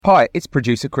Hi, it's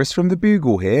producer Chris from The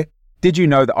Bugle here. Did you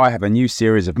know that I have a new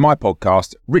series of my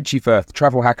podcast, Richie Firth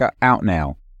Travel Hacker, out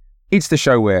now? It's the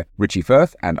show where Richie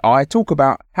Firth and I talk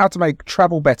about how to make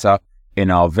travel better in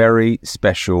our very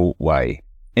special way.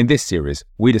 In this series,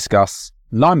 we discuss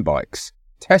Lime bikes,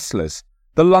 Teslas,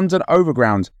 the London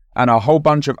Overground, and a whole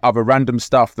bunch of other random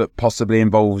stuff that possibly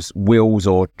involves wheels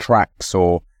or tracks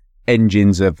or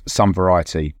engines of some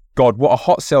variety. God, what a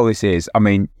hot sell this is. I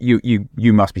mean,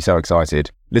 you must be so excited.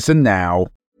 Listen now.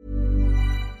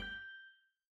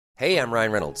 Hey, I'm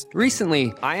Ryan Reynolds.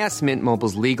 Recently, I asked Mint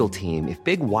Mobile's legal team if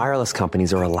big wireless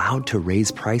companies are allowed to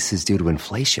raise prices due to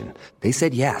inflation. They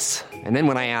said yes. And then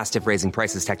when I asked if raising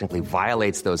prices technically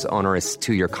violates those onerous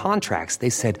two-year contracts, they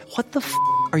said, "What the f***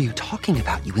 are you talking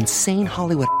about, you insane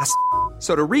Hollywood ass?"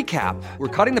 So to recap, we're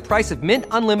cutting the price of Mint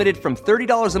Unlimited from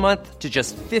 $30 a month to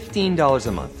just $15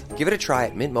 a month. Give it a try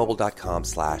at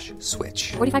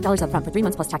mintmobile.com/switch. $45 up front for 3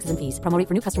 months plus taxes and fees. Promo rate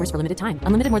for new customers for limited time.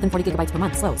 Unlimited more than 40 gigabytes per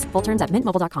month. Slows full terms at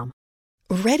mintmobile.com.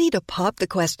 Ready to pop the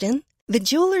question? The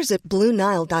jewelers at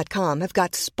BlueNile.com have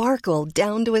got sparkle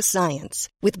down to a science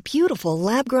with beautiful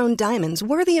lab-grown diamonds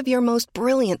worthy of your most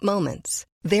brilliant moments.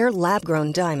 Their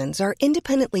lab-grown diamonds are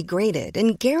independently graded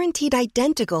and guaranteed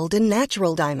identical to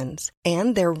natural diamonds.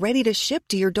 And they're ready to ship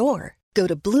to your door. Go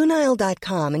to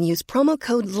BlueNile.com and use promo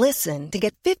code LISTEN to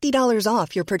get $50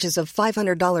 off your purchase of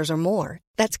 $500 or more.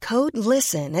 That's code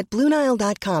LISTEN at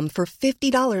BlueNile.com for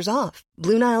 $50 off.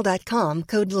 BlueNile.com,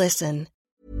 code LISTEN.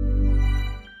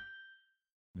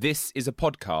 This is a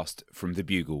podcast from The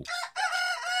Bugle.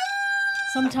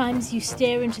 Sometimes you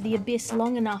stare into the abyss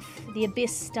long enough, the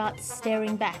abyss starts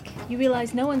staring back. You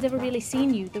realise no one's ever really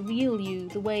seen you, the real you,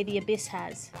 the way the abyss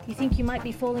has. You think you might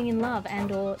be falling in love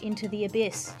and or into the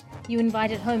abyss. You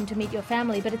invite it home to meet your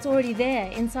family, but it's already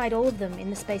there, inside all of them, in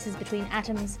the spaces between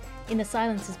atoms, in the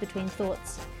silences between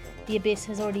thoughts. The abyss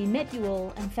has already met you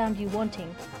all and found you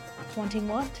wanting. Wanting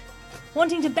what?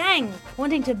 Wanting to bang!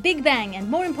 Wanting to big bang! And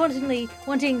more importantly,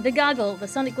 wanting The Gargle, the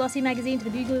Sonic Glossy magazine to the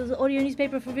Bugle's audio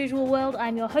newspaper for visual world.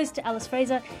 I'm your host, Alice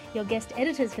Fraser. Your guest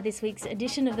editors for this week's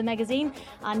edition of the magazine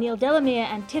are Neil Delamere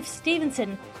and Tiff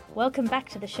Stevenson. Welcome back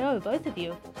to the show, both of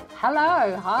you.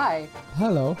 Hello, hi.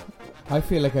 Hello. I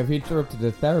feel like I've interrupted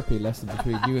a therapy lesson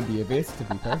between you and the abyss, to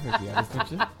be perfectly honest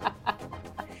with you.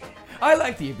 I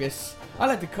like the abyss. I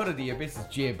like the cut of the abyss's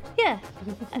jib. Yeah,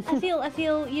 I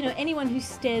feel, you know, anyone who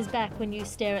stares back when you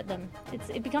stare at them,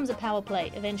 it becomes a power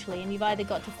play eventually, and you've either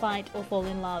got to fight or fall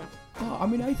in love. Oh, I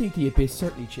mean, I think the abyss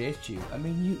certainly chased you. I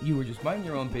mean, you were just minding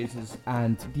your own business,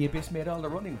 and the abyss made all the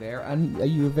running there, and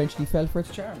you eventually fell for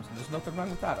its charms, and there's nothing wrong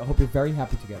with that. I hope you're very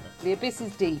happy together. The abyss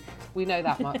is deep, we know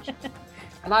that much.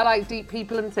 And I like deep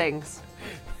people and things.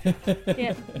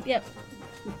 Yep.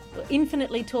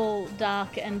 Infinitely tall,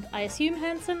 dark, and I assume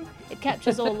handsome. It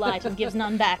captures all light and gives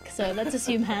none back, so let's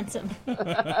assume handsome.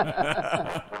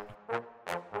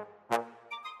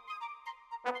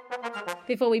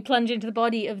 Before we plunge into the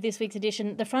body of this week's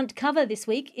edition, the front cover this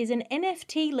week is an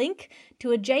NFT link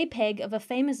to a JPEG of a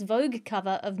famous Vogue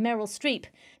cover of Meryl Streep,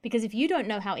 because if you don't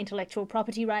know how intellectual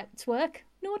property rights work,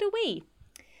 nor do we.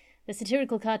 The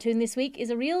satirical cartoon this week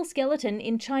is a real skeleton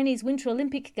in Chinese Winter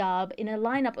Olympic garb in a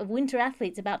lineup of winter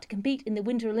athletes about to compete in the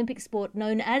Winter Olympic sport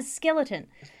known as skeleton.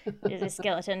 There's a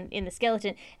skeleton in the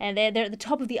skeleton, and they're at the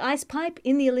top of the ice pipe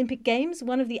in the Olympic Games.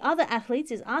 One of the other athletes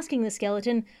is asking the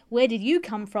skeleton, "Where did you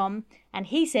come from?" And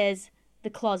he says, "The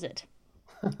closet."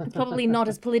 It's probably not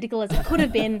as political as it could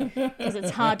have been, because it's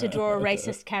hard to draw a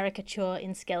racist caricature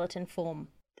in skeleton form.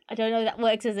 I don't know, that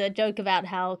works as a joke about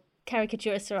how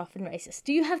caricaturists are often racist.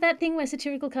 Do you have that thing where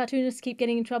satirical cartoonists keep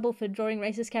getting in trouble for drawing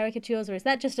racist caricatures, or is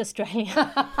that just Australia?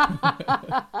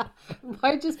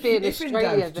 Might just be an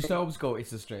Australia thing. Just always go,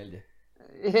 it's Australia.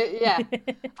 Yeah.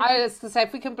 I was to say,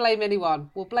 if we can blame anyone,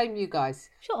 we'll blame you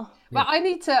guys. Sure. But I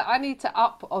need to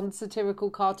up on satirical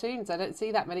cartoons. I don't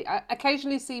see that many. I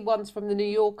occasionally see ones from the New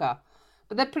Yorker,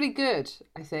 but they're pretty good,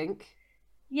 I think.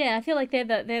 Yeah, I feel like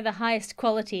they're the highest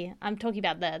quality. I'm talking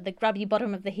about the grubby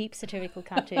bottom of the heap satirical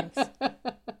cartoons.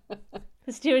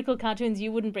 The satirical cartoons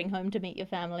you wouldn't bring home to meet your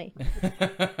family.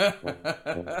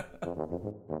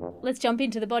 Let's jump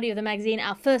into the body of the magazine.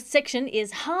 Our first section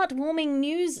is Heartwarming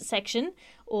News section,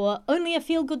 or only a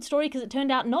feel-good story because it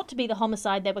turned out not to be the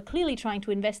homicide they were clearly trying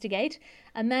to investigate.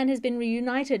 A man has been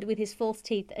reunited with his false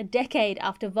teeth a decade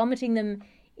after vomiting them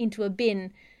into a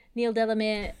bin. Neil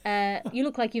Delamere, you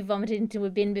look like you've vomited into a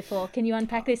bin before. Can you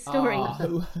unpack this story?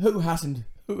 Who hasn't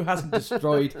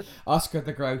destroyed Oscar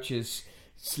the Grouch's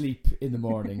sleep in the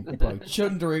morning by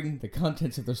chundering the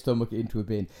contents of their stomach into a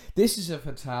bin. This is a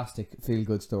fantastic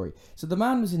feel-good story. So the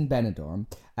man was in Benidorm,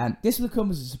 and this will come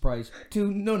as a surprise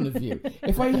to none of you.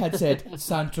 If I had said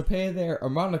Saint-Tropez there or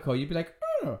Monaco, you'd be like,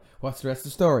 oh, what's the rest of the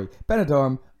story?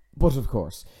 Benidorm, but of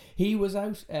course. He was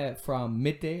out from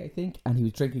midday, I think, and he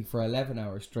was drinking for 11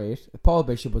 hours straight. Paul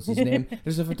Bishop was his name.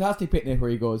 There's a fantastic bit in it where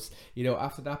he goes,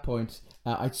 after that point,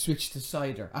 I'd switch to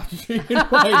cider after drinking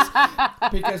twice,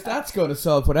 because that's going to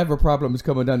solve whatever problem is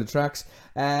coming down the tracks.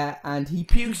 And he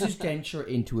pukes his denture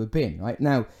into a bin, right?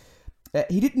 Now,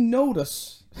 he didn't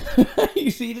notice...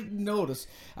 You see, he didn't notice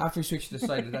after he switched to the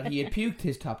cider that he had puked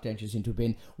his top dentures into a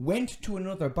bin, went to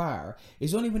another bar.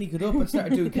 It's only when he got up and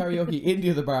started doing karaoke in the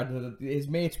other bar that his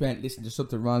mates went, listen, there's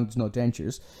something wrong, there's no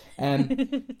dentures.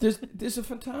 There's a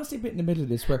fantastic bit in the middle of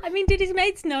this where... I mean, did his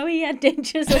mates know he had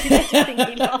dentures, or did they just think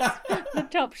he lost the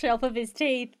top shelf of his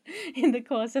teeth in the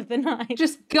course of the night?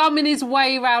 Just gumming his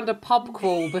way around a pub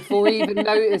crawl before he even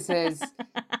notices.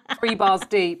 3 bars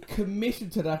deep.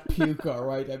 Committed to that puke, all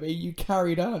right. I mean, you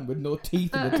carried on with no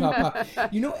teeth in the top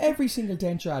half. Every single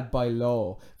denture ad by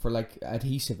law for like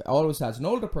adhesive always has an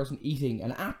older person eating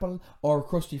an apple or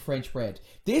crusty French bread.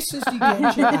 This is the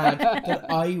denture ad that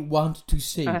I want to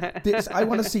see. I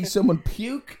want to see someone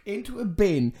puke into a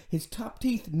bin, his top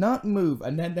teeth not move,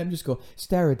 and then them just go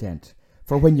Sterident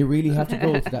for when you really have to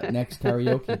go to that next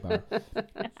karaoke bar.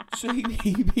 So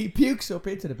he pukes up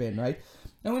into the bin, right?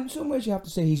 Now, in some ways, you have to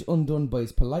say he's undone by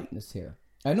his politeness here.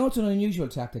 I know it's an unusual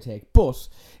tack to take, but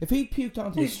if he'd puked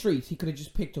onto the street, he could have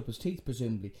just picked up his teeth,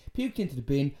 presumably. Puked into the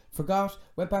bin, forgot,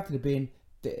 went back to the bin,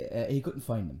 he couldn't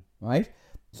find them, right?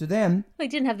 So then... Well, he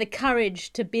didn't have the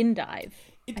courage to bin dive.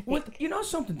 Well, you know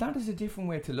something? That is a different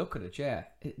way to look at it, yeah.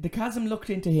 The chasm looked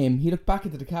into him, he looked back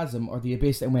into the chasm or the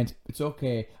abyss and went, it's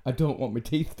okay, I don't want my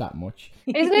teeth that much.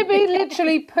 Isn't it be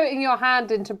literally putting your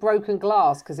hand into broken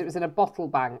glass because it was in a bottle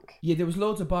bank? Yeah, there was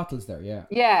loads of bottles there, yeah.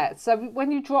 Yeah, so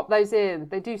when you drop those in,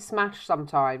 they do smash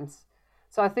sometimes.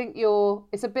 So I think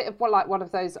it's a bit of like one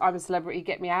of those I'm a celebrity,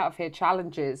 get me out of here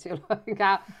challenges. You're like,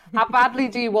 how badly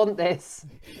do you want this?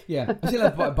 Yeah, I still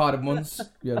have bottom ones,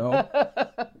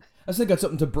 I still got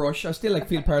something to brush. I still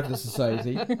feel part of the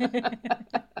society.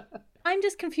 I'm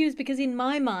just confused because in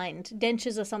my mind,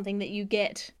 dentures are something that you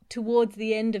get towards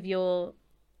the end of your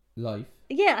life.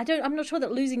 Yeah, I'm not sure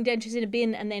that losing dentures in a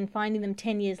bin and then finding them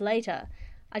 10 years later,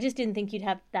 I just didn't think you'd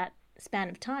have that span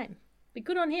of time. But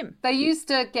good on him. They used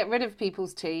to get rid of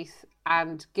people's teeth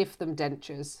and give them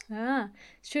dentures. Ah,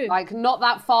 it's true. Like not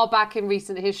that far back in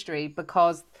recent history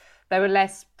because they were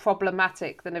less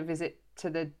problematic than a visit to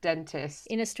the dentist.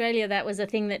 In Australia, that was a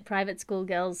thing that private school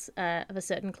girls of a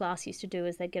certain class used to do,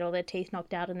 is they'd get all their teeth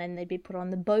knocked out and then they'd be put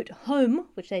on the boat home,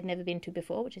 which they'd never been to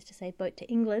before, which is to say boat to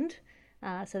England,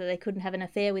 so that they couldn't have an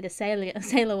affair with a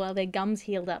sailor while their gums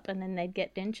healed up, and then they'd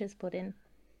get dentures put in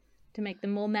to make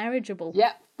them more marriageable.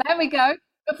 Yep, there we go.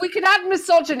 If we could add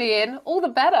misogyny in, all the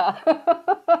better.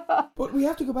 But we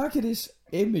have to go back to this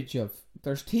image of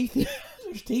there's teeth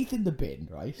in the bin,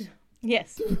 right?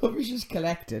 Yes. The rubbish is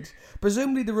collected.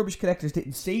 Presumably the rubbish collectors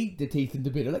didn't see the teeth in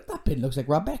the bin. They're like, that bin looks like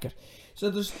Rob Beckett.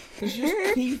 So there's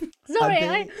just teeth. Sorry,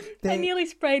 I nearly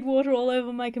sprayed water all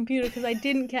over my computer because I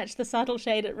didn't catch the subtle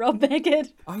shade at Rob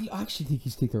Beckett. I actually think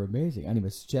his teeth are amazing. Anyway,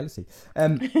 it's jealousy.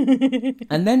 And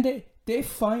then they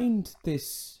find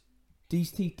these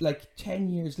teeth like 10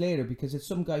 years later because it's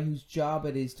some guy whose job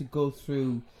it is to go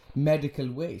through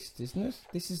medical waste, isn't it?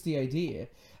 This is the idea.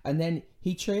 And then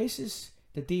he traces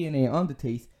the DNA on the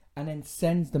teeth and then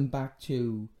sends them back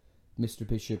to Mr.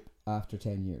 Bishop after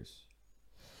 10 years.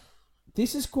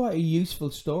 This is quite a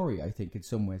useful story, I think, in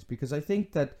some ways, because I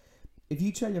think that if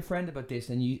you tell your friend about this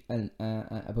and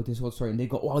about this whole story and they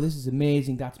go, oh, this is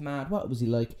amazing, that's mad, what was he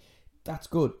like? That's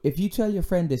good. If you tell your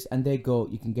friend this and they go,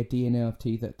 you can get DNA off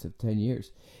teeth up to 10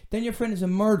 years, then your friend is a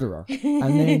murderer.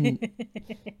 And then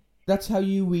that's how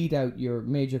you weed out your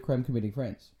major crime committing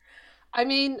friends. I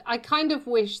mean, I kind of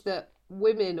wish that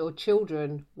women or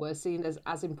children were seen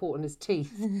as important as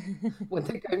teeth when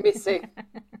they go missing.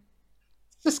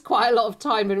 It's just quite a lot of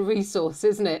time and resource,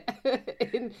 isn't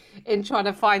it? in trying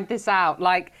to find this out.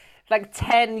 Like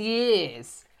 10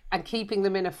 years and keeping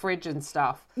them in a fridge and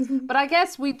stuff. But I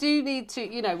guess we do need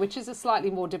to, which is a slightly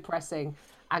more depressing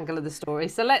angle of the story.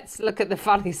 So let's look at the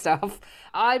funny stuff.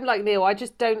 I'm like Neil, I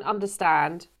just don't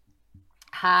understand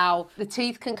how the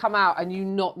teeth can come out and you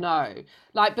not know.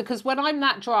 Because when I'm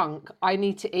that drunk, I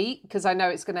need to eat because I know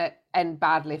it's going to end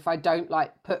badly if I don't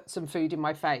put some food in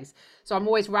my face. So I'm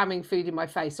always ramming food in my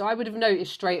face. So I would have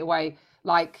noticed straight away,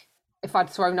 if I'd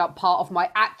thrown up part of my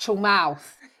actual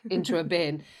mouth into a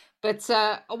bin. But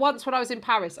once when I was in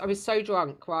Paris, I was so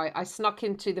drunk, right? I snuck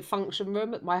into the function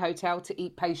room at my hotel to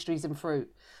eat pastries and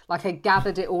fruit. Like I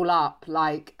gathered it all up,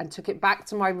 and took it back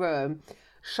to my room,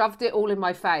 shoved it all in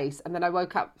my face, and then I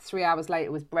woke up 3 hours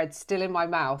later with bread still in my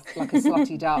mouth, like a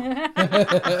slutty duck.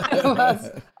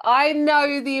 I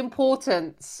know the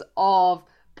importance of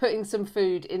putting some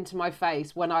food into my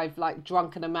face when I've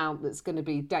drunk an amount that's going to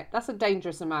be that's a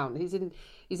dangerous amount.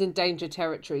 He's in danger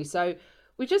territory. So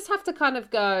we just have to kind of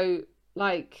go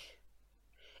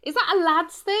is that a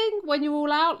lads thing when you're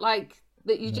all out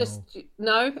that you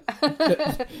no.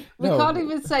 We can't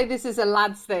even say this is a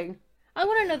lads thing. I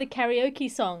want to know the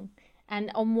karaoke song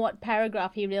and on what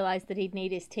paragraph he realised that he'd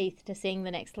need his teeth to sing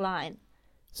the next line.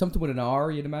 Something with an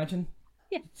R, you'd imagine.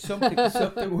 Yeah.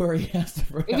 Something where he has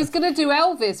to... He was going to do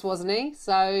Elvis, wasn't he?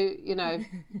 So,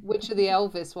 which of the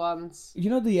Elvis ones? The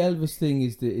Elvis thing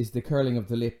is the curling of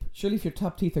the lip. Surely if your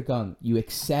top teeth are gone, you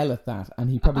excel at that. And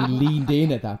he probably leaned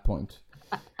in at that point.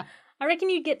 I reckon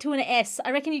you'd get to an S.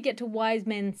 I reckon you'd get to wise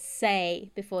men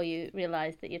say before you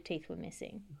realised that your teeth were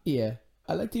missing. Yeah.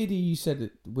 I like the idea you said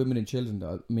that women and children,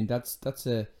 though. I mean, that's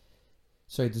a...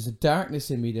 Sorry, there's a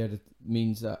darkness in me there that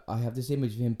means that I have this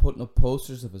image of him putting up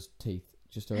posters of his teeth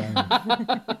just around him.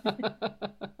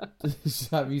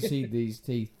 Have you seen these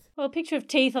teeth? Well, a picture of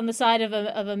teeth on the side of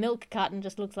a milk carton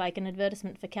just looks like an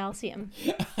advertisement for calcium.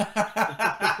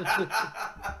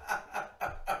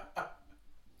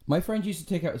 My friend used to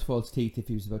take out his false teeth if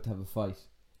he was about to have a fight.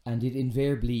 And it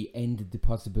invariably ended the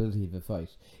possibility of a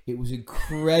fight. It was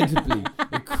incredibly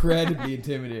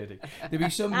intimidating. There'd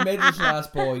be some middle-class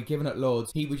boy giving it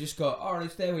loads. He would just go, all right,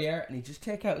 there we are. And he'd just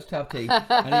take out his top teeth.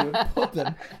 And he would put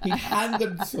them, he'd hand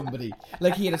them to somebody.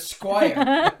 Like he had a squire,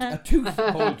 a tooth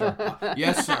holder.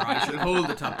 Yes, sir, I shall hold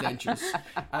the top dentures.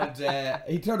 And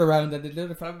he'd turn around and the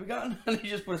other fellow would be gone. And he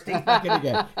just put his teeth back in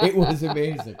again. It was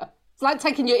amazing. It's like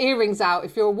taking your earrings out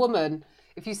if you're a woman.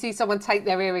 If you see someone take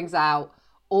their earrings out,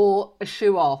 or a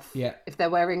shoe off. Yeah. If they're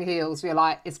wearing heels, you're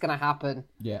like, it's going to happen.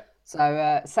 Yeah.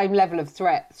 So same level of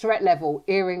threat level,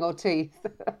 earring or teeth.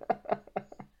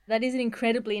 That is an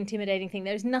incredibly intimidating thing.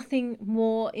 There's nothing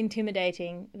more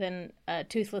intimidating than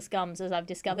toothless gums, as I've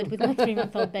discovered with my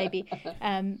 3-month-old baby.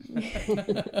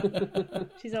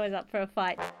 She's always up for a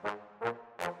fight.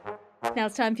 Now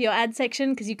it's time for your ad section,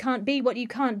 because you can't be what you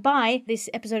can't buy. This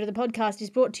episode of the podcast is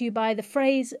brought to you by the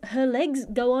phrase, her legs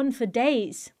go on for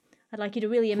days. I'd like you to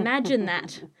really imagine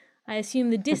that. I assume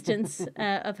the distance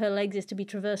of her legs is to be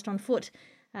traversed on foot,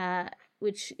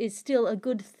 which is still a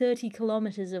good 30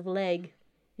 kilometres of leg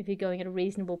if you're going at a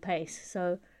reasonable pace.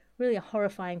 So really a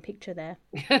horrifying picture there.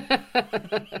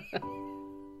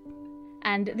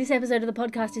 And this episode of the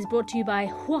podcast is brought to you by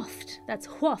Whoft. That's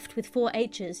Whoft with 4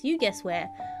 H's. You guess where.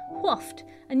 Whoft,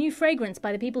 a new fragrance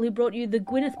by the people who brought you the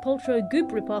Gwyneth Paltrow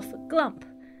Goop ripoff, Glump.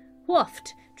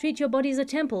 Whoft. Treat your body as a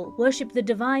temple. Worship the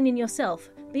divine in yourself.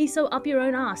 Be so up your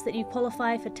own arse that you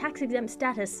qualify for tax-exempt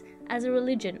status as a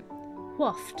religion.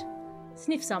 Whoft.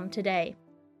 Sniff some today.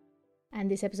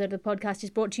 And this episode of the podcast is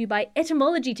brought to you by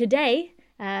Etymology Today.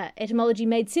 Etymology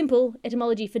made simple.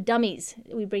 Etymology for dummies.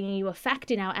 We're bringing you a fact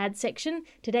in our ad section.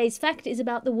 Today's fact is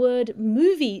about the word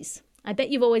movies. I bet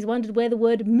you've always wondered where the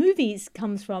word movies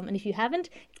comes from, and if you haven't,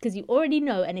 it's because you already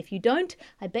know, and if you don't,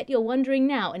 I bet you're wondering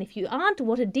now, and if you aren't,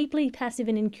 what a deeply passive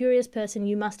and incurious person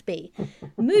you must be.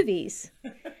 Movies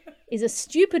is a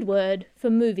stupid word for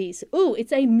movies. Ooh,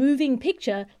 it's a moving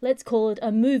picture. Let's call it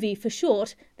a movie for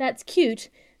short. That's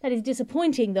cute. That is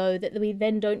disappointing, though, that we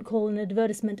then don't call an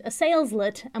advertisement a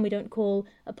saleslet, and we don't call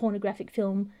a pornographic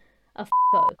film a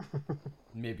f***o.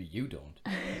 Maybe you don't.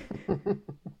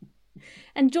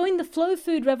 And join the flow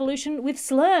food revolution with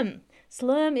Slurm.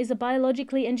 Slurm is a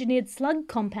biologically engineered slug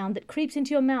compound that creeps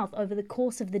into your mouth over the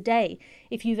course of the day.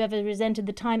 If you've ever resented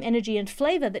the time, energy and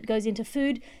flavour that goes into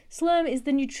food, Slurm is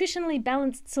the nutritionally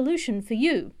balanced solution for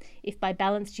you. If by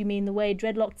balanced you mean the way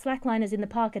dreadlocked slackliners in the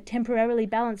park are temporarily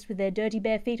balanced with their dirty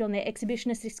bare feet on their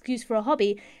exhibitionist excuse for a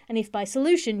hobby, and if by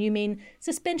solution you mean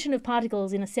suspension of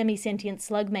particles in a semi-sentient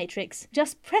slug matrix,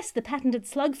 just press the patented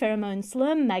slug pheromone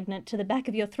Slurm magnet to the back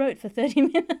of your throat for 30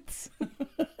 minutes.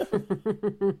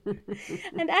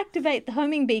 And activate the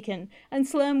homing beacon, and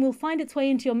Slurm will find its way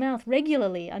into your mouth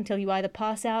regularly until you either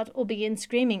pass out or begin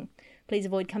screaming. Please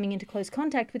avoid coming into close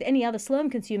contact with any other Slurm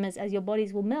consumers, as your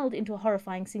bodies will meld into a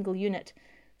horrifying single unit.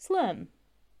 Slurm,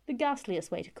 the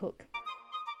ghastliest way to cook.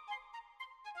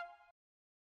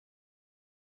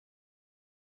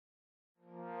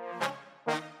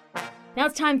 Now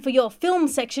it's time for your film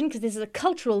section, because this is a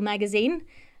cultural magazine.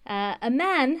 A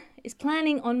man is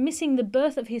planning on missing the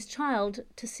birth of his child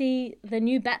to see the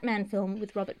new Batman film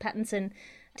with Robert Pattinson.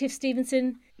 Tiff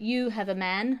Stevenson, you have a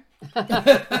man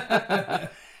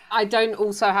I don't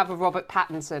also have a Robert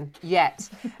Pattinson yet.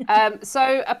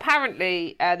 So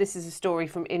apparently, this is a story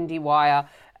from IndieWire.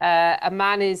 A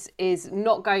man is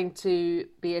not going to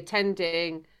be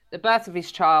attending the birth of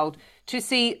his child to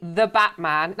see the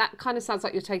Batman. That kind of sounds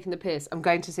like you're taking the piss. I'm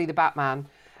going to see the Batman.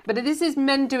 But this is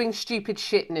men doing stupid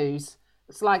shit news.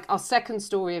 It's like our second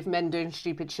story of men doing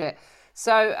stupid shit.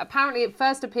 So apparently it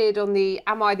first appeared on the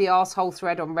Am I the Arsehole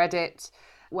thread on Reddit,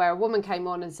 where a woman came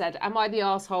on and said, am I the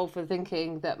arsehole for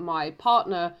thinking that my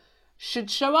partner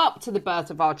should show up to the birth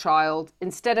of our child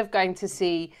instead of going to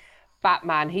see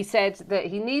Batman? He said that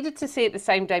he needed to see it the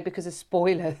same day because of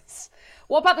spoilers.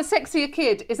 What about the sexier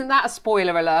kid? Isn't that a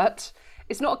spoiler alert?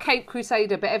 It's not a Cape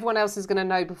Crusader, but everyone else is going to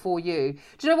know before you.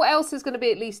 Do you know what else is going to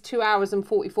be at least 2 hours and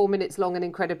 44 minutes long and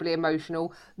incredibly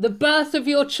emotional? The birth of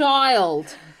your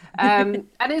child. And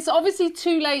it's obviously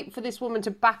too late for this woman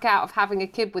to back out of having a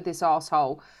kid with this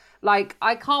arsehole. Like,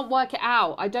 I can't work it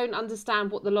out. I don't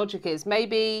understand what the logic is.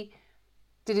 Maybe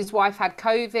did his wife had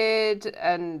COVID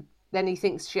and then he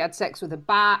thinks she had sex with a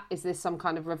bat? Is this some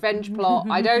kind of revenge plot?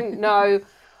 I don't know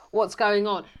what's going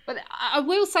on. But I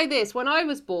will say this. When I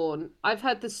was born, I've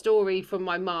heard the story from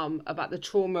my mum about the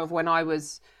trauma of when I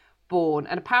was born.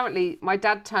 And apparently my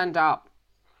dad turned up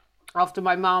after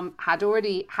my mum had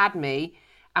already had me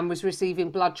and was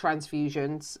receiving blood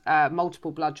transfusions,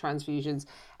 multiple blood transfusions.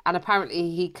 And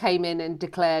apparently he came in and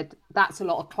declared, that's a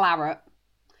lot of claret,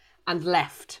 and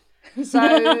left. So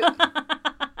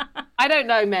I don't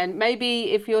know, men.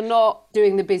 Maybe if you're not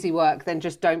doing the busy work, then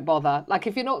just don't bother. Like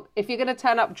if you're going to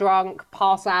turn up drunk,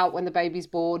 pass out when the baby's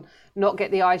born, not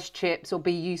get the ice chips or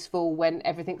be useful when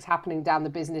everything's happening down the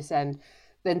business end,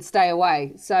 then stay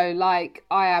away. So like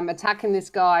I am attacking this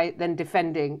guy, then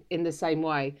defending in the same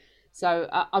way. So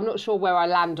I'm not sure where I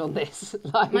land on this.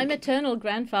 My maternal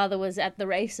grandfather was at the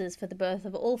races for the birth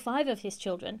of all 5 of his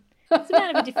children. It's a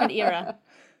man of a different era.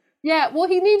 Yeah, well,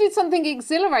 he needed something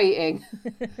exhilarating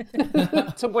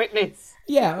to witness.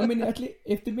 Yeah, I mean,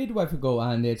 if the midwife would go,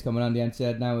 and it's coming on the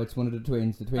inside now, it's one of the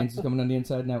twins is coming on the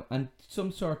inside now, and some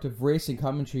sort of racing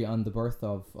commentary on the birth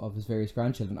of his various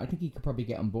grandchildren, I think he could probably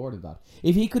get on board with that.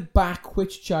 If he could back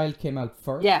which child came out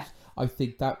first, yeah. I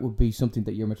think that would be something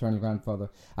that your maternal grandfather...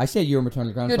 I say your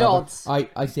maternal grandfather. Good odds.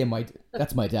 I say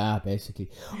that's my dad,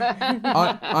 basically.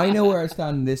 I know where I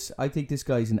stand in this. I think this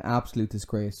guy's an absolute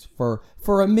disgrace for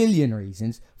a million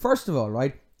reasons. First of all,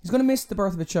 right, he's going to miss the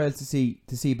birth of a child to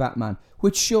see Batman,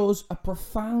 which shows a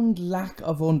profound lack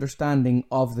of understanding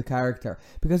of the character.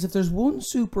 Because if there's one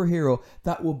superhero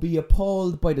that will be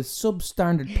appalled by the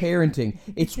substandard parenting,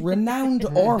 it's renowned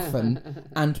orphan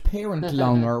and parent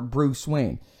longer Bruce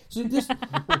Wayne. So this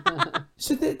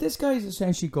guy is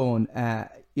essentially going,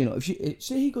 if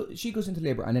she goes into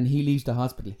labour and then he leaves the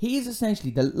hospital. He is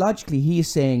essentially, logically, he is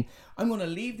saying, I'm going to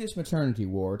leave this maternity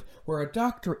ward where a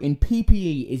doctor in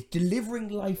PPE is delivering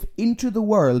life into the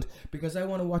world because I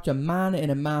want to watch a man in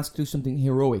a mask do something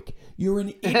heroic. You're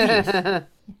an idiot.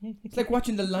 It's like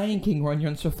watching The Lion King when you're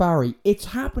on safari. It's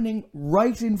happening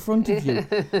right in front of you.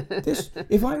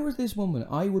 If I was this woman,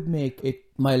 I would make it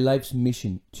my life's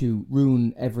mission to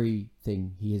ruin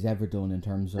everything he has ever done in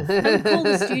terms of... I would call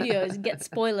the studios, get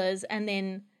spoilers, and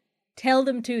then tell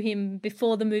them to him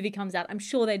before the movie comes out. I'm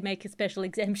sure they'd make a special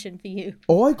exemption for you.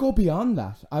 Oh, I go beyond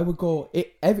that. I would go...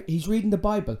 he's reading the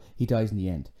Bible. He dies in the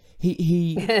end.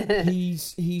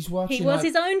 He's watching. He was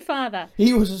his own father.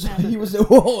 He was. That's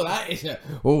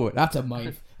a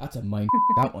mind. That's a mind.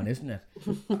 That one, isn't it?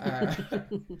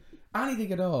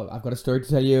 Anything at all. I've got a story to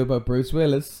tell you about Bruce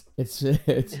Willis. It's a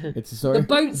story. The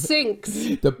boat sinks.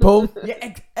 The boat.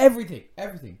 Yeah, everything.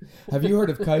 Have you heard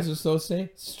of Kaiser Sose?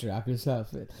 Strap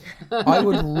yourself in. I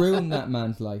would ruin that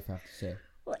man's life, I have to say.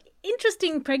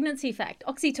 Interesting pregnancy fact.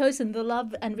 Oxytocin, the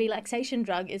love and relaxation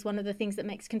drug, is one of the things that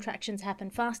makes contractions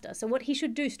happen faster. So what he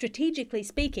should do, strategically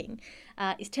speaking,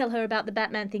 is tell her about the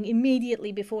Batman thing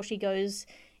immediately before she goes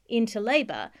into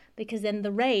labour, because then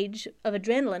the rage of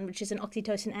adrenaline, which is an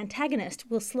oxytocin antagonist,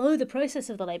 will slow the process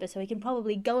of the labour, so he can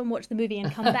probably go and watch the movie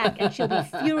and come back and she'll be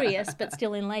furious but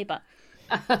still in labour.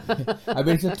 I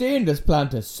mean, it's a dangerous plan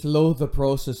to slow the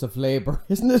process of labour,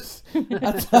 isn't it?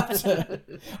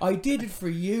 I did it for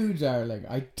you, darling.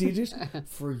 I did it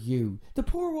for you. The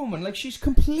poor woman, like, she's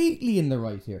completely in the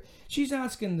right here. She's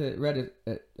asking the Reddit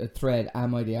thread,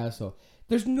 am I the asshole?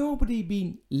 There's nobody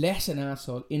been less an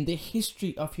asshole in the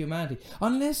history of humanity.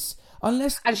 Unless...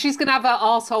 And she's going to have her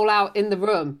arsehole out in the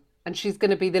room. And she's going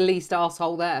to be the least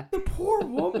arsehole there. The poor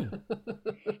woman.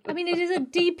 I mean, it is a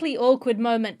deeply awkward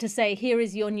moment to say, here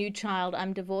is your new child,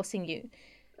 I'm divorcing you.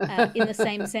 in the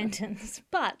same sentence,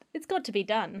 but it's got to be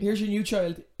done. Here's your new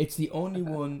child. It's the only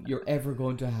one you're ever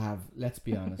going to have, let's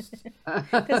be honest.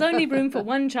 There's only room for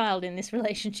one child in this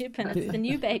relationship, and it's the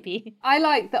new baby. I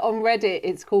like that on Reddit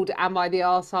it's called Am I the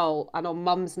Arsehole? And on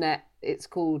Mumsnet it's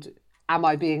called Am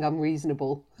I Being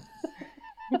Unreasonable?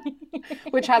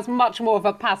 Which has much more of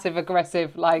a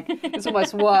passive-aggressive, like, it's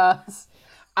almost worse.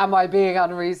 Am I being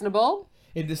unreasonable?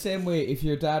 In the same way, if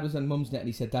your dad was on Mumsnet and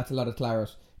he said, that's a lot of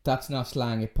claret, that's not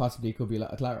slang, it possibly could be a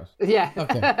lot of claret. Yeah.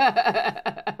 Okay.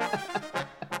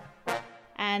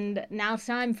 And now it's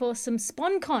time for some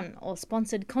SponCon, or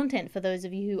sponsored content for those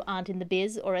of you who aren't in the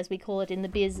biz, or as we call it in the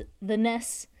biz, the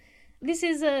ness. This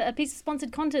is a piece of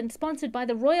sponsored content sponsored by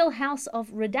the Royal House of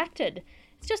Redacted.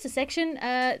 It's just a section,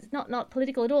 it's not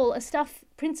political at all, a stuff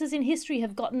princes in history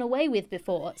have gotten away with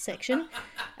before section.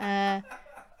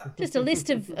 Just a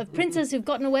list of princes who've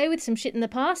gotten away with some shit in the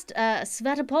past.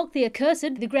 Svatopolk the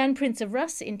Accursed, the Grand Prince of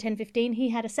Rus in 1015, he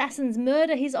had assassins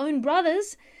murder his own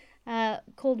brothers,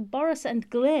 called Boris and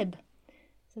Gleb.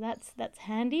 So that's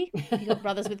handy. You got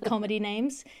brothers with comedy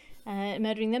names.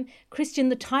 Murdering them. Christian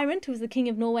the Tyrant, who was the king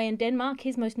of Norway and Denmark,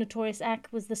 his most notorious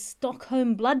act was the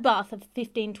Stockholm bloodbath of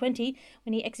 1520,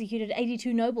 when he executed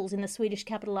 82 nobles in the Swedish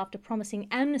capital after promising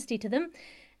amnesty to them.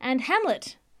 And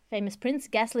Hamlet, famous prince,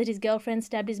 gaslit his girlfriend,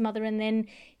 stabbed his mother, and then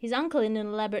his uncle in an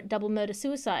elaborate double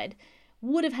murder-suicide.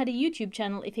 Would have had a YouTube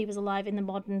channel if he was alive in the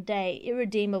modern day.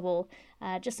 Irredeemable.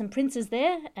 Just some princes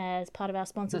there as part of our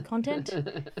sponsored content.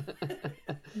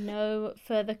 No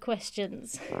further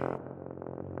questions.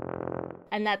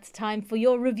 And that's time for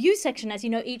your review section. As you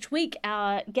know, each week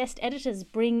our guest editors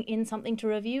bring in something to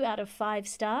review out of 5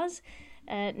 stars.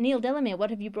 Neil Delamere, what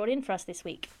have you brought in for us this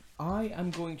week? I am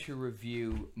going to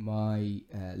review my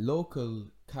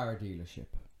local car dealership,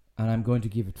 and I'm going to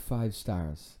give it 5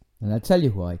 stars. And I'll tell you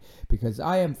why. Because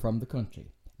I am from the country.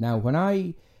 Now, when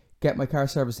I get my car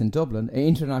serviced in Dublin, an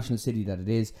international city that it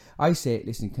is, I say,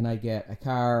 listen, can I get a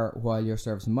car while you're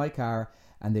servicing my car?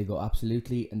 And they go,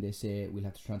 absolutely. And they say, we'll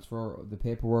have to transfer the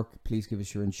paperwork. Please give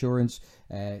us your insurance.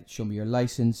 Show me your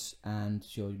license and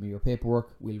show me your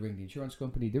paperwork. We'll ring the insurance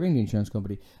company. They ring the insurance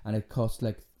company, and it costs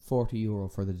like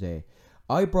 €40 for the day.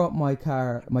 I brought my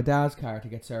dad's car to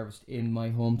get serviced in my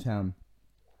hometown.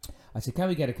 I said, can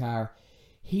we get a car?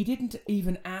 He didn't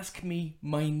even ask me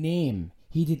my name.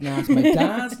 He didn't ask my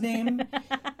dad's name.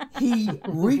 He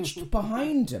reached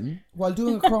behind him while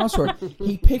doing a crossword.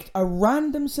 He picked a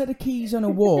random set of keys on a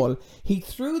wall. He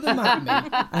threw them at me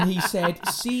and he said,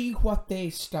 see what they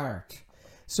start.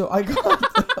 So I got...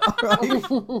 right.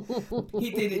 He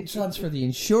didn't transfer the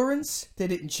insurance. They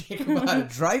didn't check him out a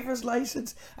driver's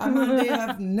license. A man they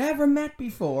have never met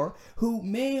before who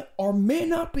may or may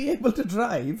not be able to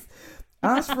drive...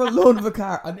 asked for a loan of a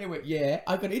car, and they went, yeah.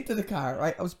 I got into the car,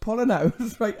 right? I was pulling out,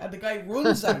 right? And the guy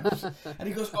runs out, and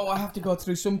he goes, oh, I have to go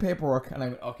through some paperwork. And I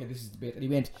went, okay, this is the bit. And he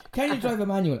went, can you drive a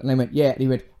manual? And I went, yeah. And he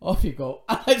went, off you go.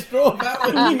 And I drove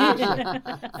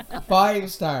that with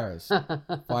 5 stars.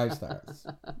 5 stars.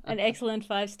 An excellent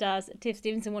 5 stars. Tiff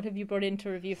Stevenson, what have you brought in to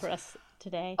review for us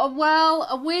today? Oh, well,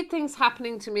 a weird thing's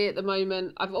happening to me at the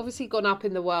moment. I've obviously gone up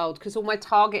in the world because all my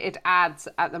targeted ads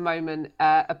at the moment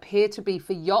appear to be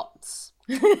for yachts.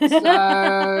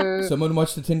 So someone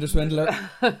watched the Tinder Swindler.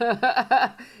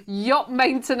 Yacht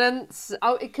maintenance.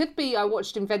 Oh, it could be I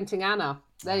watched Inventing Anna.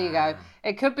 There you go.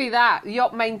 It could be that.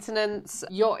 Yacht maintenance,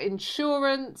 yacht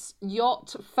insurance,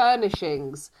 yacht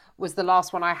furnishings was the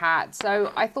last one I had.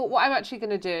 So I thought what I'm actually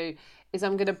going to do is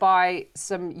I'm going to buy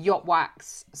some yacht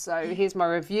wax. So here's my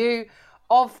review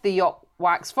of the yacht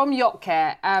wax from Yacht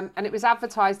Care. And it was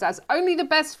advertised as only the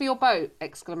best for your boat, !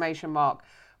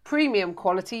 Premium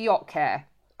quality yacht care.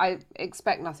 I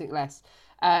expect nothing less.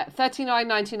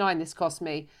 $39.99 this cost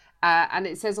me. And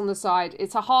it says on the side,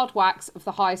 it's a hard wax of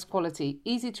the highest quality,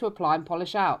 easy to apply and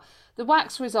polish out. The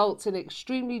wax results in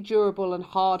extremely durable and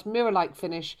hard mirror-like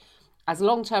finish as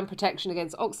long-term protection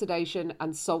against oxidation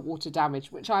and saltwater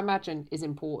damage, which I imagine is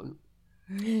important.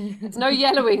 There's no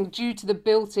yellowing due to the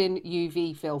built-in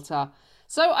UV filter.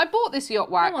 So I bought this yacht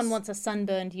wax. No one wants a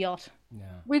sunburned yacht. No.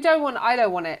 I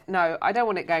don't want it. No, I don't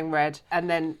want it going red and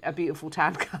then a beautiful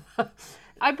tan colour.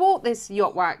 I bought this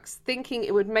yacht wax thinking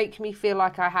it would make me feel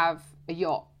like I have a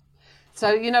yacht.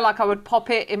 So, you know, like I would pop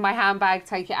it in my handbag,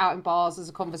 take it out in bars as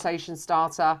a conversation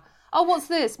starter. Oh, what's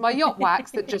this? My yacht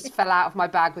wax that just fell out of my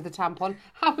bag with a tampon.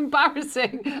 How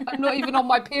embarrassing. I'm not even on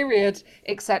my period,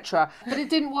 etc. But it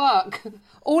didn't work.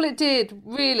 All it did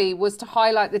really was to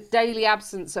highlight the daily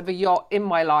absence of a yacht in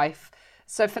my life.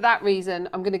 So for that reason,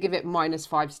 I'm going to give it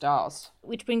 -5 stars.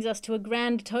 Which brings us to a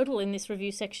grand total in this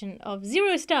review section of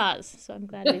 0 stars. So I'm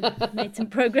glad we've made some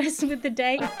progress with the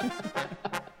day.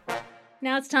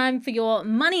 Now it's time for your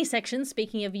money section.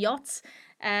 Speaking of yachts,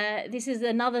 this is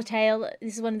another tale.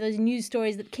 This is one of those news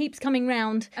stories that keeps coming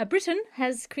round. Britain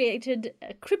has created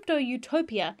a crypto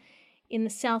utopia in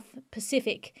the South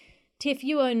Pacific. Tiff,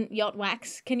 you own Yacht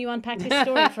Wax. Can you unpack this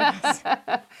story for us?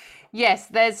 Yes,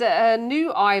 there's a new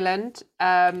island,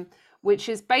 which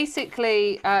is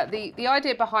basically the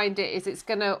idea behind it is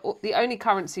the only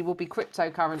currency will be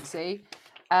cryptocurrency.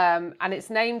 And it's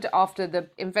named after the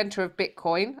inventor of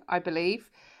Bitcoin, I believe.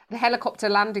 The helicopter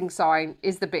landing sign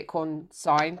is the Bitcoin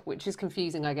sign, which is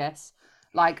confusing, I guess.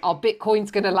 Like, our Bitcoin's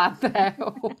going to land there.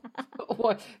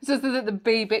 It's just the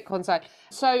B Bitcoin sign.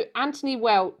 So Anthony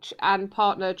Welch and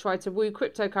partner tried to woo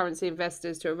cryptocurrency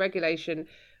investors to a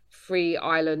regulation-free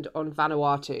island on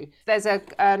Vanuatu. There's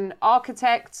an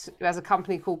architect who has a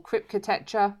company called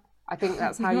Cryptocurrency. I think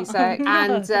that's how you say it.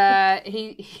 And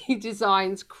he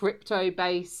designs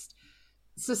crypto-based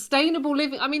sustainable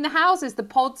living. I mean, the houses, the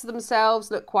pods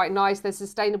themselves look quite nice. They're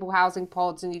sustainable housing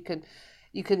pods, and you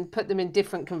can put them in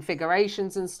different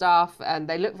configurations and stuff, and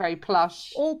they look very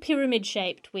plush. All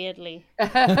pyramid-shaped, weirdly.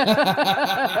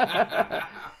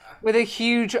 With a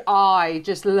huge eye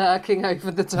just lurking over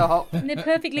the top. And they're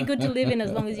perfectly good to live in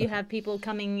as long as you have people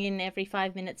coming in every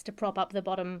 5 minutes to prop up the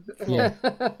bottom floor.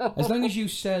 Yeah. As long as you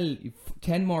sell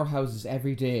 10 more houses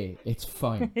every day, it's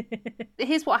fine.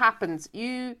 Here's what happens.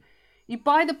 You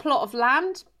buy the plot of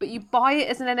land, but you buy it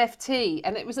as an NFT.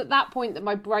 And it was at that point that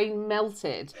my brain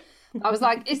melted. I was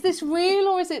like, is this real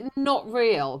or is it not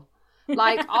real?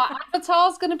 Like, are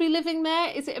Avatar's going to be living there?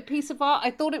 Is it a piece of art?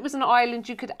 I thought it was an island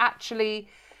you could actually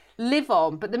live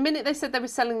on, but the minute they said they were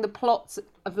selling the plots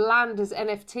of land as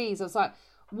NFTs, I was like,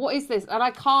 what is this? And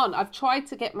I've tried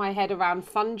to get my head around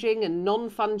funging and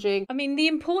non-funging. I mean, the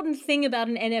important thing about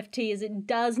an NFT is it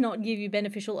does not give you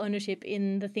beneficial ownership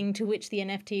in the thing to which the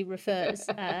NFT refers.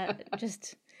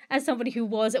 Just as somebody who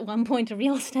was at one point a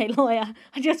real estate lawyer,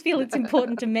 I just feel it's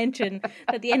important to mention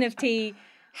that the NFT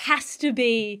has to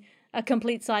be a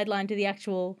complete sideline to the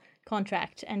actual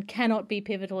contract and cannot be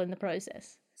pivotal in the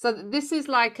process. So this is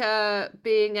like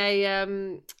being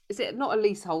is it not a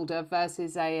leaseholder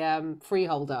versus a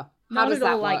freeholder? How does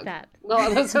that work? Like that.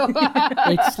 Not at all.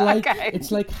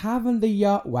 It's like having the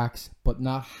Yacht Wax, but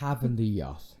not having the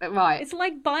yacht. Right. It's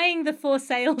like buying the for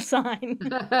sale sign.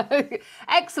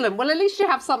 Excellent. Well, at least you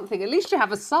have something. At least you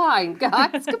have a sign,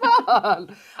 guys. Come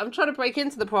on. I'm trying to break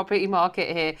into the property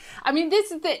market here. I mean,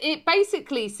 it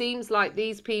basically seems like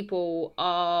these people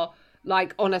are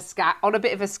like on a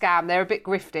bit of a scam. They're a bit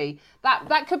grifty.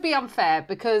 That could be unfair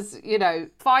because,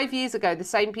 5 years ago, the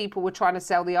same people were trying to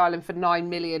sell the island for 9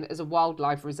 million as a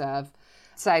wildlife reserve,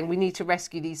 saying we need to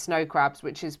rescue these snow crabs,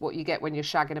 which is what you get when you're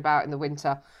shagging about in the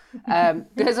winter.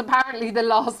 There's apparently the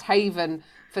last haven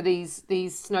for these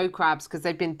snow crabs because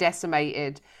they've been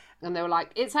decimated. And they were like,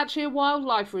 it's actually a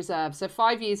wildlife reserve. So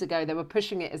 5 years ago, they were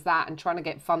pushing it as that and trying to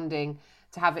get funding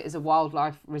to have it as a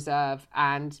wildlife reserve,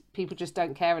 and people just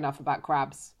don't care enough about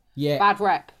crabs. Yeah, bad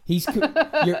rep. You're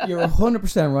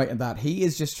 100% right in that. He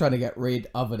is just trying to get rid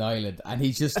of an island, and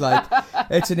he's just like,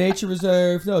 it's a nature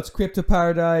reserve. No, it's crypto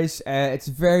paradise. It's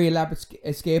a very elaborate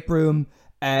escape room.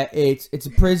 It's a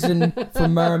prison for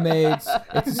mermaids.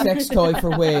 It's a sex toy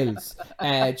for whales.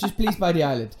 Just please buy the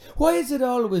island. Why is it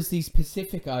always these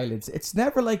Pacific islands? It's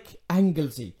never like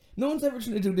Anglesey. No one's ever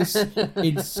trying to do this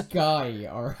in Skye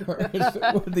or one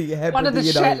of the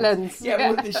Shetlands. Yeah,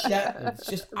 one of the Shetlands.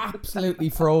 Just absolutely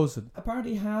frozen.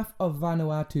 Apparently half of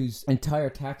Vanuatu's entire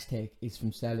tax take is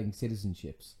from selling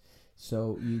citizenships.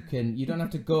 So you don't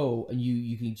have to go and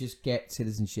you can just get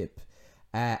citizenship.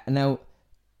 Now,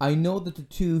 I know that the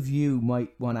two of you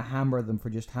might want to hammer them for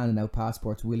just handing out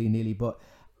passports willy-nilly, but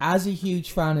as a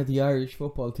huge fan of the Irish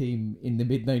football team in the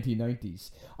mid-1990s,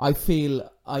 I feel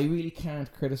I really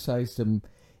can't criticise them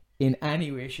in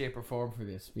any way, shape or form for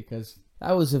this, because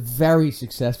that was a very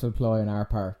successful ploy on our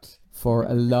part for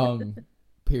a long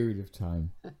period of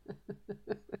time.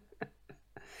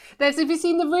 Have you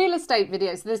seen the real estate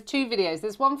videos? There's two videos.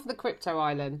 There's one for the crypto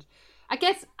island. I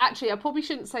guess, actually, I probably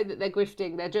shouldn't say that they're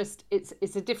grifting. They're just,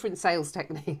 it's a different sales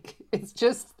technique. It's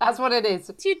just, that's what it is.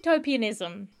 It's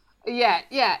utopianism.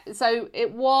 Yeah. So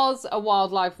it was a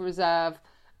wildlife reserve.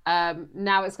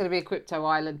 Now it's going to be a crypto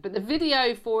island. But the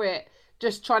video for it,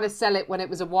 just trying to sell it when it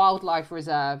was a wildlife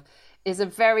reserve, is a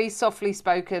very softly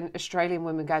spoken Australian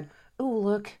woman going, oh,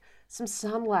 look, some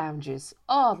sun lounges.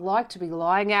 Oh, I'd like to be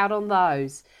lying out on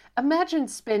those. Imagine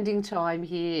spending time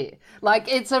here.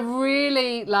 Like, it's a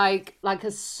really, like a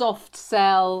soft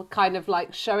sell, kind of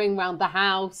like showing around the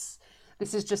house.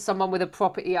 This is just someone with a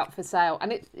property up for sale.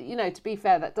 And it, to be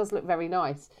fair, that does look very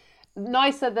nice.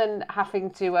 Nicer than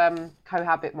having to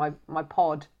cohabit my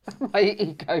pod, my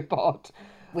eco pod,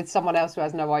 with someone else who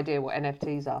has no idea what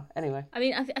NFTs are. Anyway. I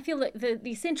mean, I feel like the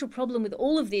essential problem with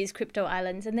all of these crypto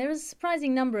islands, and there is a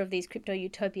surprising number of these crypto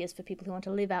utopias for people who want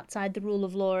to live outside the rule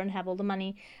of law and have all the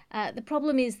money, the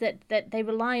problem is that they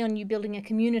rely on you building a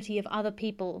community of other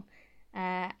people,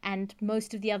 and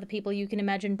most of the other people you can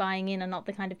imagine buying in are not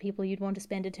the kind of people you'd want to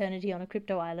spend eternity on a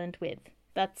crypto island with.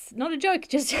 That's not a joke,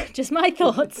 just my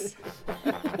thoughts.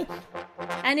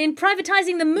 And in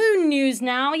privatising the moon news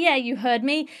now, yeah, you heard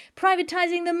me,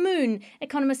 privatising the moon.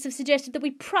 Economists have suggested that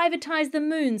we privatise the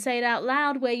moon. Say it out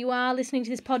loud where you are listening to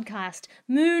this podcast.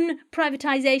 Moon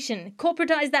privatisation.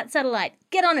 Corporatise that satellite.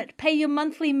 Get on it. Pay your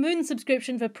monthly moon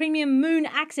subscription for premium moon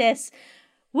access.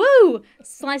 Woo!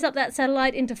 Slice up that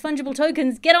satellite into fungible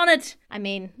tokens. Get on it! I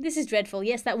mean, this is dreadful.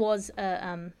 Yes, that was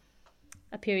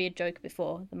a period joke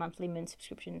before the monthly moon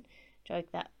subscription joke.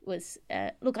 That was,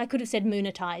 look, I could have said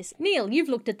moonetize. Neil, you've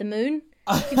looked at the moon.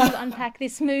 Can you unpack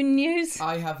this moon news?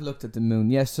 I have looked at the moon,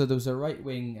 yes. So there was a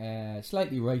right-wing,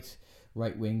 slightly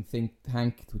right-wing think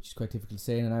tank, which is quite difficult to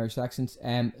say in an Irish accent,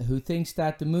 who thinks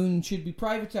that the moon should be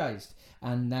privatised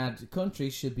and that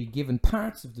countries should be given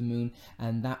parts of the moon,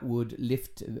 and that would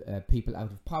lift people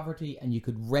out of poverty, and you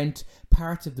could rent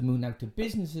parts of the moon out to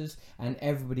businesses and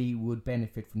everybody would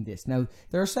benefit from this. Now,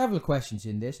 there are several questions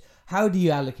in this. How do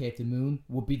you allocate the moon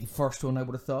would be the first one I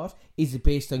would have thought. Is it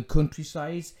based on country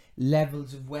size,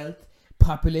 levels of wealth,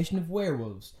 population of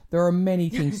werewolves? There are many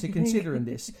things to consider in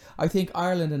this. I think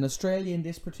Ireland and Australia in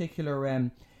this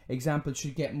particular example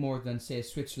should get more than, say,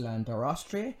 Switzerland or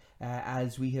Austria,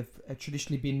 as we have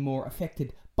traditionally been more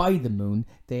affected by the moon.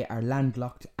 They are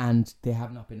landlocked and they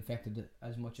have not been affected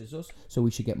as much as us, so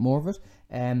we should get more of it.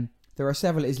 There are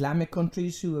several Islamic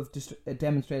countries who have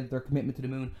demonstrated their commitment to the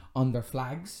moon on their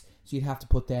flags, so you'd have to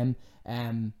put them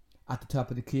at the top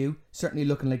of the queue. Certainly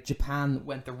looking like Japan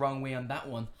went the wrong way on that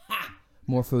one. Ha!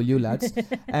 More fool you, lads.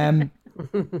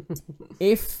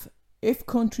 If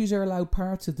countries are allowed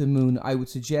parts of the moon, I would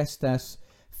suggest that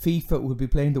FIFA would be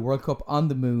playing the World Cup on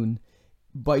the moon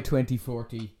by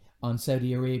 2040 on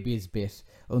Saudi Arabia's bit,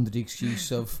 under the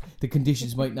excuse of the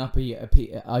conditions might not be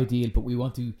ideal, but we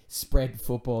want to spread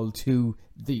football to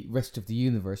the rest of the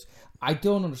universe. I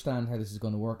don't understand how this is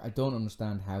going to work. I don't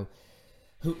understand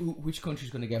which country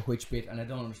is going to get which bit, and I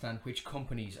don't understand which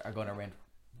companies are going to rent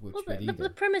which bit either. The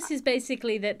premise is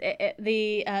basically that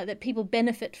that people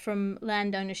benefit from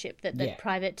land ownership, that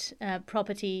private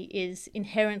property is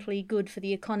inherently good for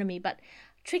the economy, but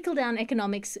trickle-down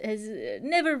economics has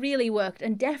never really worked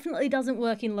and definitely doesn't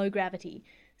work in low gravity.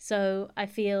 So I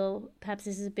feel perhaps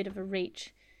this is a bit of a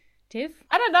reach. Tiff?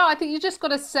 I don't know. I think you just got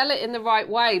to sell it in the right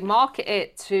way. Market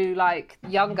it to like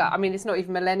younger. I mean, it's not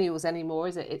even millennials anymore,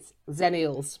 is it? It's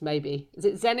zennials, maybe. Is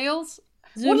it zennials?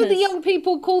 Zoomers. What do the young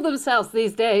people call themselves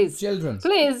these days? Children.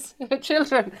 Please,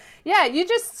 children. Yeah, you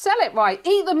just sell it right.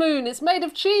 Eat the moon. It's made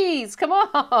of cheese. Come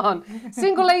on.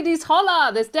 Single ladies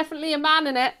holla. There's definitely a man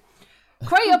in it.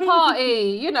 Create a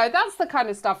party. You know, that's the kind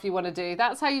of stuff you want to do.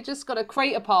 That's how you just got to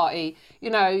create a party.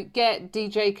 You know, get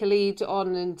DJ Khalid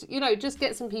on and, you know, just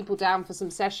get some people down for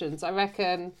some sessions. I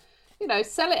reckon, you know,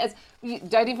 sell it as, you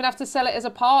don't even have to sell it as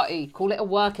a party. Call it a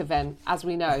work event, as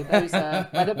we know. Those are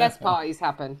where the best parties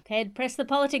happen. Ted, press the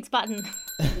politics button.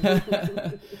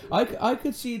 I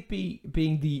could see it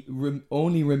being the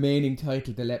only remaining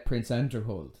title to let Prince Andrew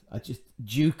hold. Just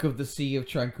Duke of the Sea of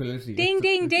Tranquility. Ding,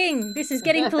 ding, ding. This is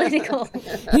getting political.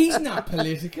 He's not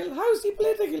political. How is he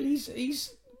political?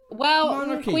 He's well,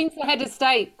 monarchy. Queen's the head of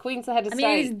state. Queen's the head of state.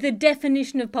 I mean, it is the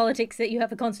definition of politics that you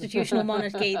have a constitutional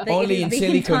monarchy. That Only it is in the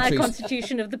silly entire countries.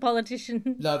 constitution of the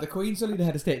politician. No, the Queen's only the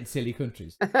head of state in silly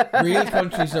countries. Real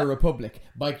countries are republic.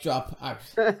 Mic drop out.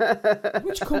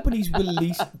 Which companies will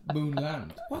lease moon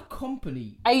land? What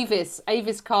company? Avis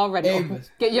car rental.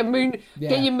 Avis. Get your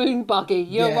moon buggy.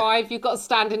 You arrive, you've got to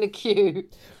stand in a queue.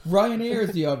 Ryanair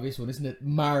is the obvious one, isn't it?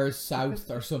 Mars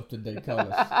South or something they call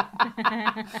it.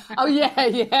 Oh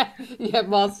yeah,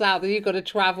 Mars South. You've got to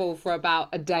travel for about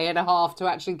a day and a half to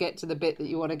actually get to the bit that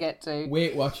you want to get to.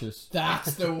 Weight Watchers.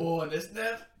 That's the one, isn't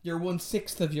it? You're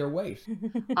 1/6 of your weight.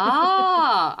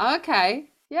 Ah, okay.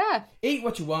 Yeah. Eat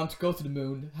what you want, go to the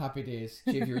moon, happy days,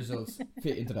 give your results,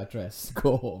 fit into that dress,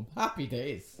 go home. Happy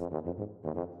days.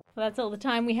 Well, that's all the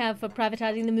time we have for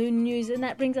privatising the moon news, and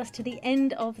that brings us to the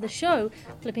end of the show.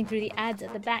 Flipping through the ads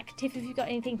at the back. Tiff, have you got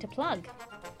anything to plug?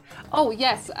 Oh,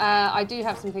 yes, I do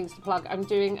have some things to plug. I'm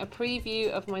doing a preview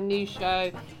of my new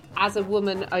show, As a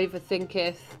Woman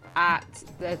Overthinketh, at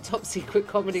the Top Secret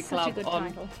Comedy Club Such a good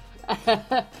title.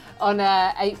 on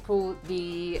April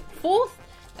the 4th.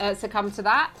 succumb to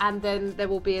that. And then there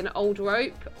will be an Old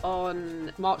Rope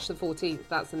on March the 14th.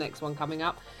 That's the next one coming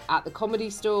up at the Comedy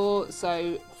Store.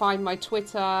 So find my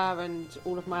Twitter and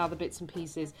all of my other bits and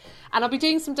pieces. And I'll be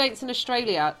doing some dates in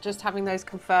Australia, just having those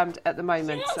confirmed at the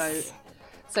moment. Yes.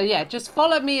 So yeah, just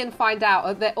follow me and find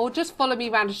out, or just follow me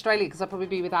around Australia because I'll probably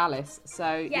be with Alice.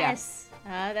 So yes,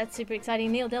 that's super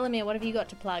exciting. Neil Delamere, what have you got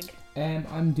to plug?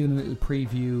 I'm doing a little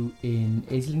preview in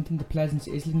Islington, the Pleasance,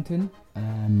 Islington,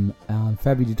 on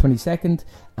February the 22nd,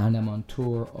 and I'm on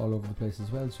tour all over the place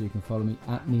as well. So you can follow me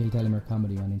at Neil Delamere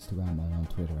Comedy on Instagram and on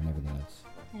Twitter and everything else.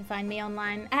 And find me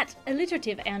online at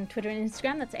Alliterative on Twitter and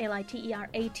Instagram. That's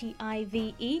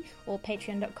ALITERATIVE, or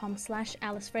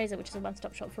patreon.com/Alice Fraser, which is a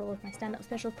one-stop shop for all of my stand-up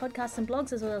specials, podcasts and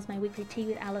blogs, as well as my weekly Tea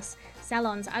with Alice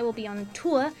salons. I will be on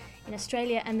tour in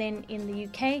Australia and then in the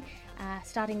UK,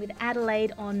 starting with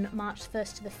Adelaide on March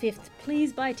 1st to the 5th.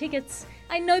 Please buy tickets.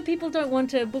 I know people don't want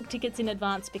to book tickets in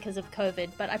advance because of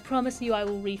COVID, but I promise you I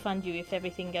will refund you if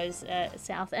everything goes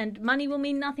south. And money will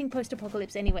mean nothing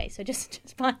post-apocalypse anyway, so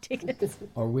just buy tickets.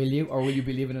 Or will you? Or will you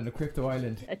be living on a crypto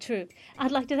island? True.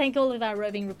 I'd like to thank all of our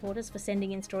roving reporters for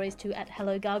sending in stories to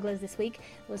 @HelloGarglers this week.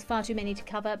 There was far too many to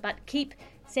cover, but keep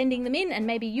sending them in and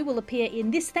maybe you will appear in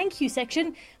this thank you section.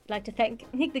 I'd like to thank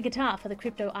Nick the Guitar for the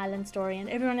Crypto Island story and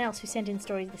everyone else who sent in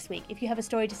stories this week. If you have a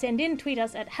story to send in, tweet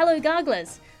us at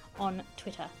 @HelloGarglers on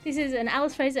Twitter. This is an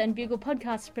Alice Fraser and Bugle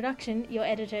podcast production. Your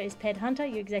editor is Ped Hunter,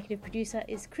 your executive producer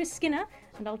is Chris Skinner,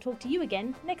 and I'll talk to you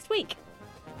again next week.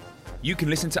 You can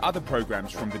listen to other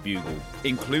programmes from The Bugle,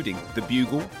 including The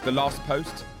Bugle, The Last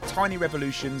Post, Tiny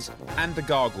Revolutions, and The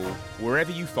Gargle,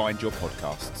 wherever you find your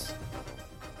podcasts.